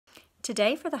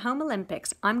Today for the Home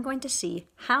Olympics, I'm going to see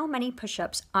how many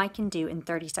push-ups I can do in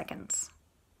 30 seconds.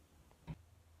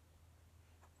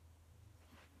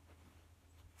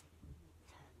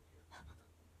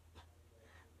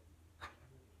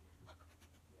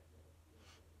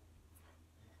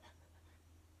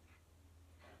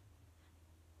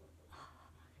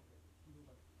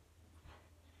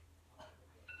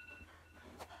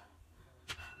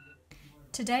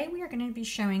 Today we are going to be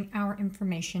showing our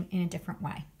information in a different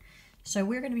way. So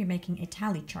we're going to be making a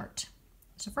tally chart.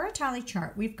 So for a tally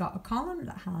chart, we've got a column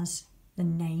that has the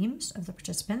names of the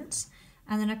participants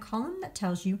and then a column that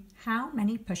tells you how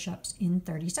many push-ups in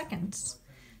 30 seconds.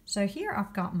 So here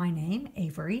I've got my name,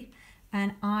 Avery,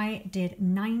 and I did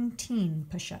 19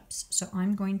 push-ups. So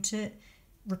I'm going to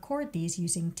record these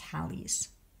using tallies.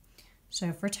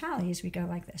 So for tallies, we go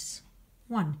like this.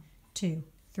 1, 2,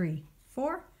 3,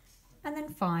 4, and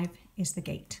then 5 is the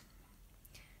gate.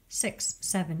 6,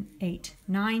 7, 8,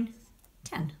 9,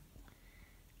 10,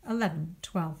 11,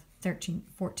 12, 13,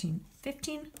 14,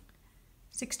 15,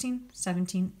 16,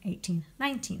 17, 18,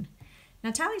 19.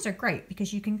 Now tallies are great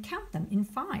because you can count them in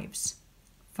fives.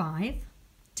 5,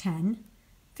 10,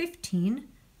 15,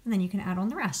 and then you can add on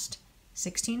the rest.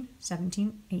 16,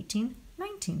 17, 18,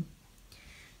 19.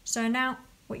 So now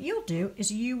what you'll do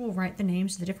is you will write the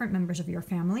names of the different members of your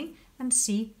family and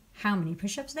see how many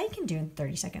push-ups they can do in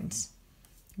 30 seconds.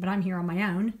 But I'm here on my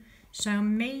own, so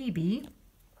maybe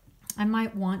I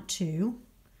might want to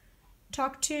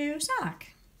talk to Salak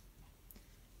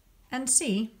and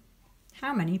see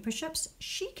how many push-ups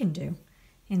she can do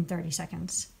in 30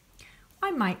 seconds.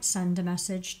 I might send a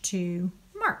message to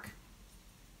Mark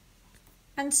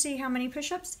and see how many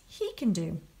push-ups he can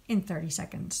do in 30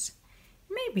 seconds.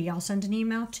 Maybe I'll send an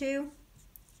email to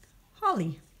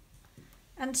Holly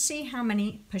and see how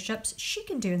many push-ups she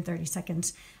can do in 30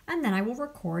 seconds. And then I will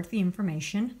record the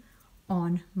information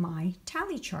on my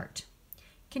tally chart.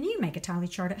 Can you make a tally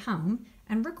chart at home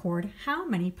and record how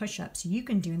many push-ups you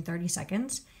can do in 30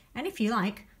 seconds? And if you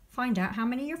like, find out how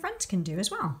many your friends can do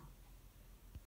as well.